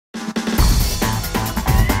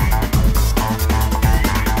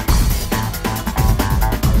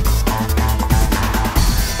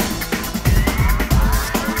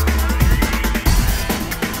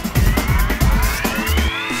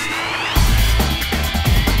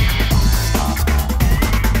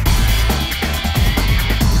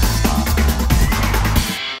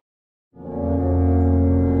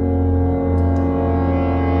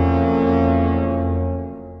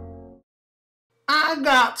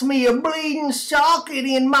pops me a bleeding socket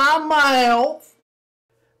in my mouth.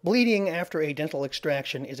 Bleeding after a dental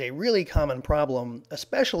extraction is a really common problem,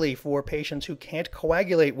 especially for patients who can't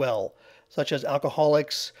coagulate well, such as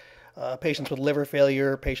alcoholics, patients with liver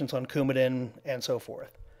failure, patients on Coumadin, and so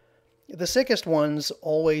forth. The sickest ones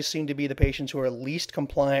always seem to be the patients who are least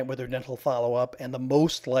compliant with their dental follow-up and the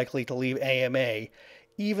most likely to leave AMA,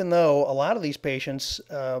 even though a lot of these patients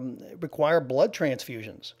require blood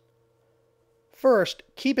transfusions. First,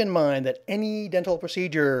 keep in mind that any dental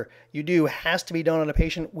procedure you do has to be done on a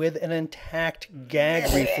patient with an intact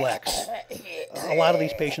gag reflex. A lot of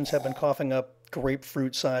these patients have been coughing up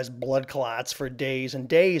grapefruit-sized blood clots for days and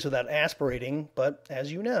days without aspirating, but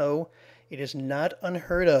as you know, it is not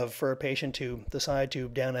unheard of for a patient to decide to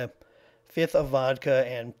down a fifth of vodka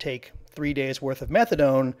and take 3 days worth of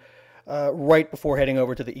methadone right before heading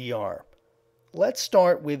over to the ER. Let's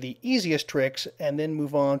start with the easiest tricks and then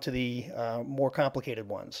move on to the more complicated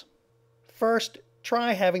ones. First,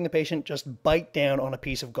 try having the patient just bite down on a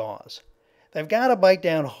piece of gauze. They've got to bite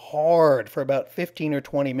down hard for about 15 or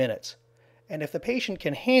 20 minutes. And if the patient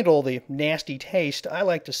can handle the nasty taste, I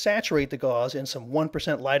like to saturate the gauze in some 1%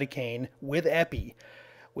 lidocaine with epi,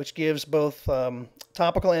 which gives both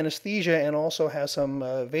topical anesthesia and also has some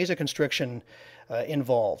vasoconstriction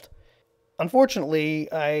involved.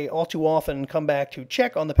 Unfortunately, I all too often come back to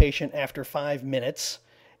check on the patient after 5 minutes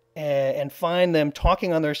and find them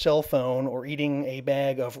talking on their cell phone or eating a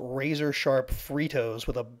bag of razor-sharp Fritos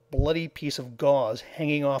with a bloody piece of gauze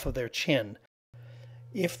hanging off of their chin.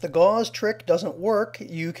 If the gauze trick doesn't work,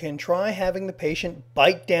 you can try having the patient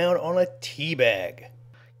bite down on a tea bag.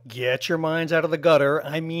 Get your minds out of the gutter.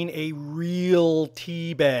 I mean a real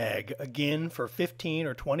tea bag. Again, for 15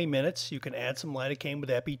 or 20 minutes, you can add some lidocaine with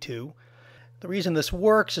epi too. The reason this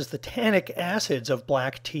works is the tannic acids of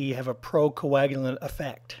black tea have a procoagulant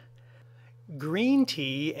effect. Green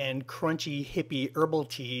tea and crunchy hippie herbal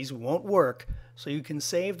teas won't work, so you can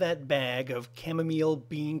save that bag of chamomile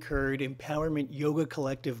bean curd empowerment yoga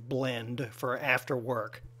collective blend for after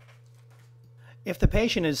work. If the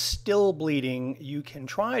patient is still bleeding, you can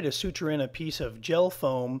try to suture in a piece of gel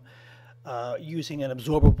foam using an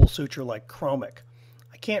absorbable suture like chromic.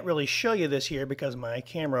 I can't really show you this here because my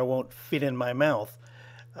camera won't fit in my mouth.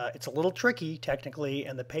 It's a little tricky technically,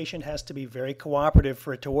 and the patient has to be very cooperative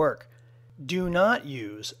for it to work. Do not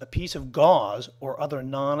use a piece of gauze or other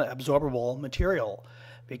non-absorbable material,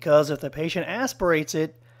 because if the patient aspirates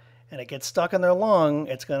it and it gets stuck in their lung,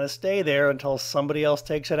 it's going to stay there until somebody else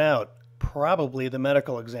takes it out, probably the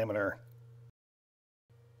medical examiner.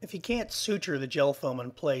 If you can't suture the gel foam in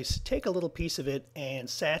place, take a little piece of it and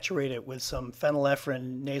saturate it with some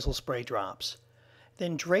phenylephrine nasal spray drops.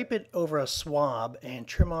 Then drape it over a swab and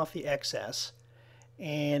trim off the excess,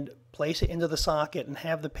 and place it into the socket and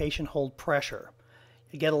have the patient hold pressure.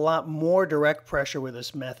 You get a lot more direct pressure with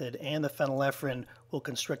this method, and the phenylephrine will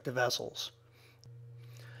constrict the vessels.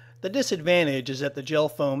 The disadvantage is that the gel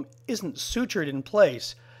foam isn't sutured in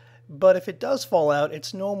place, but if it does fall out,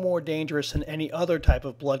 it's no more dangerous than any other type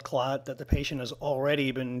of blood clot that the patient has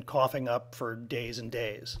already been coughing up for days and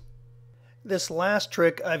days. This last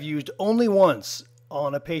trick I've used only once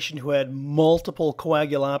on a patient who had multiple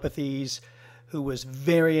coagulopathies, who was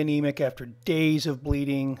very anemic after days of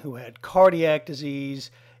bleeding, who had cardiac disease,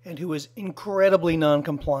 and who was incredibly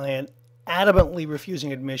non-compliant, adamantly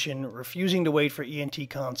refusing admission, refusing to wait for ENT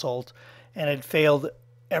consult, and had failed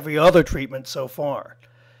every other treatment so far.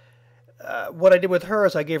 What I did with her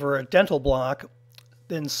is I gave her a dental block,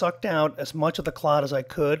 then sucked out as much of the clot as I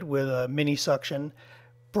could with a mini suction,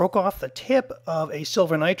 broke off the tip of a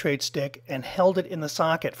silver nitrate stick, and held it in the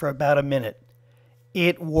socket for about a minute.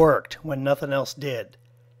 It worked when nothing else did.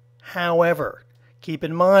 However, keep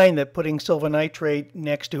in mind that putting silver nitrate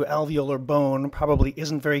next to alveolar bone probably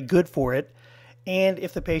isn't very good for it, and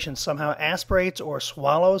if the patient somehow aspirates or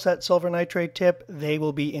swallows that silver nitrate tip, they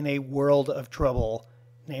will be in a world of trouble,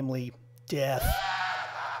 namely death.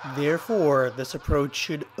 Therefore, this approach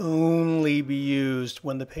should only be used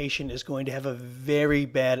when the patient is going to have a very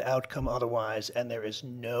bad outcome otherwise, and there is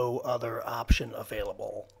no other option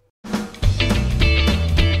available.